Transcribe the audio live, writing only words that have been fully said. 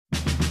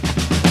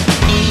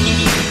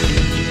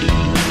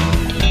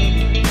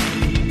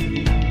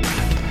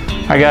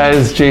Hi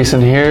guys, Jason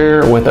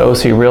here with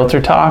OC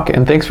Realtor Talk,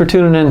 and thanks for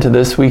tuning in to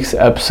this week's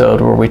episode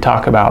where we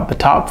talk about the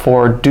top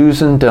 4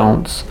 do's and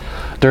don'ts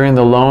during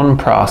the loan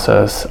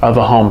process of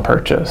a home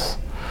purchase.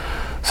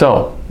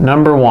 So,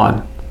 number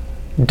 1,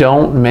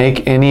 don't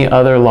make any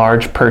other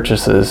large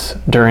purchases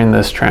during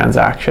this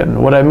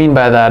transaction. What I mean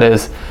by that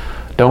is,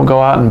 don't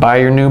go out and buy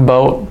your new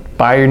boat,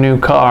 buy your new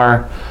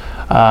car,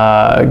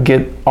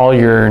 get all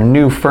your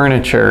new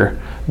furniture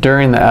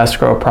during the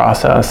escrow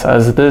process,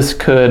 as this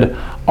could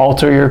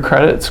alter your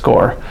credit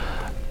score.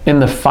 In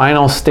the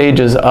final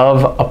stages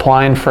of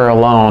applying for a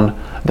loan,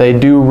 they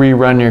do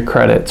rerun your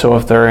credit. So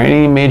if there are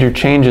any major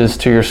changes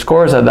to your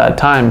scores at that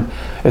time,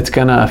 it's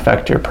going to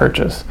affect your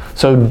purchase.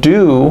 So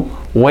do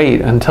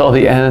wait until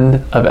the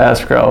end of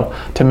escrow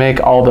to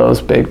make all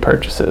those big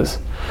purchases.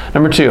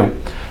 Number 2,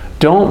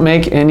 don't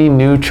make any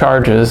new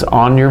charges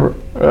on your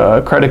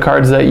credit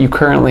cards that you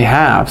currently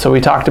have. So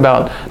we talked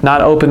about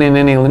not opening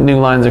any new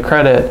lines of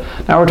credit.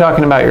 Now we're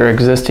talking about your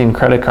existing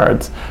credit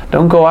cards.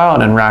 Don't go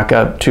out and rack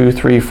up $2,000,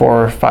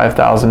 $3,000, $4,000,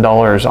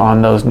 $5,000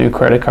 on those new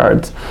credit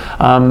cards.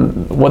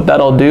 What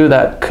that'll do,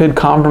 that could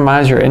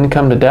compromise your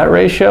income to debt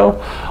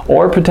ratio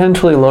or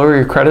potentially lower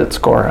your credit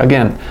score.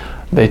 Again,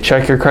 they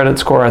check your credit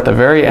score at the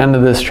very end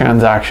of this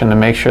transaction to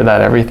make sure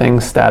that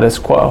everything's status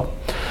quo.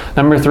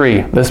 Number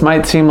 3, this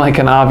might seem like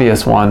an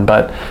obvious one,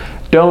 but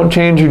don't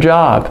change your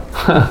job.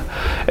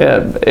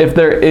 If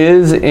there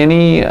is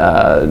any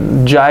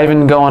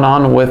jiving going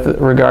on with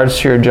regards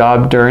to your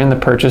job during the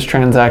purchase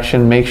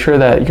transaction, make sure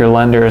that your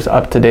lender is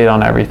up to date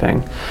on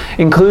everything,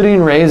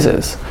 including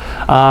raises.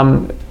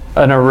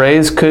 A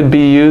raise could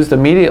be used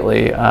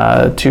immediately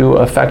to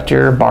affect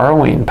your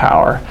borrowing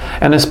power.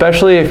 And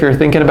especially if you're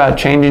thinking about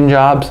changing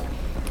jobs,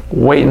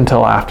 wait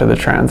until after the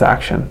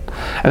transaction.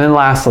 And then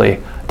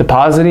lastly,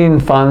 depositing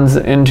funds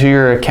into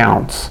your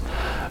accounts.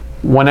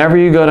 Whenever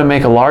you go to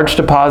make a large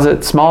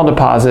deposit, small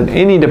deposit,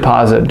 any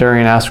deposit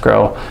during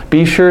escrow,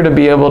 be sure to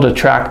be able to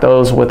track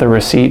those with a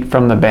receipt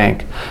from the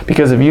bank.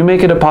 Because if you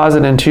make a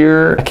deposit into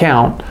your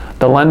account,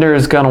 the lender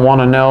is going to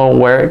want to know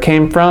where it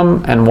came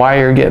from and why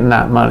you're getting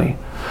that money.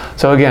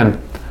 So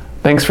again,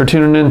 thanks for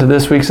tuning in to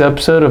this week's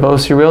episode of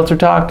OC Realtor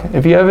Talk.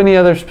 If you have any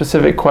other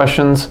specific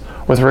questions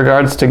with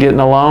regards to getting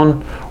a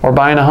loan or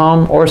buying a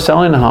home or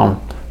selling a home,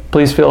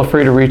 please feel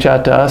free to reach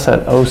out to us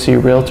at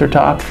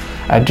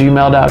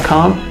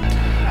ocrealtortalk@gmail.com,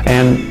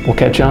 and we'll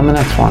catch you on the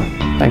next one.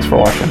 Thanks for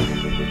watching.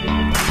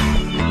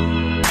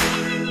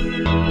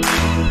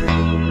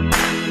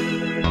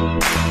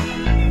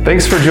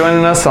 Thanks for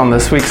joining us on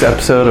this week's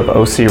episode of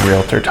OC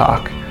Realtor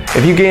Talk.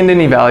 If you gained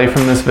any value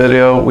from this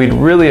video, we'd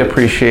really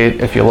appreciate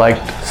if you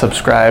liked,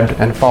 subscribed,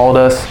 and followed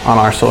us on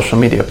our social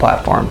media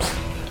platforms.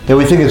 Yeah,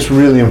 we think it's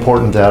really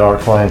important that our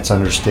clients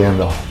understand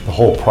the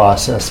whole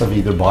process of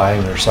either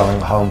buying or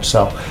selling a home.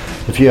 So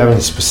if you have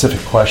any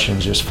specific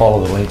questions, just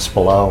follow the links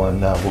below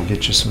and we'll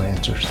get you some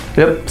answers.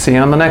 Yep, see you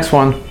on the next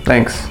one.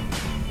 Thanks.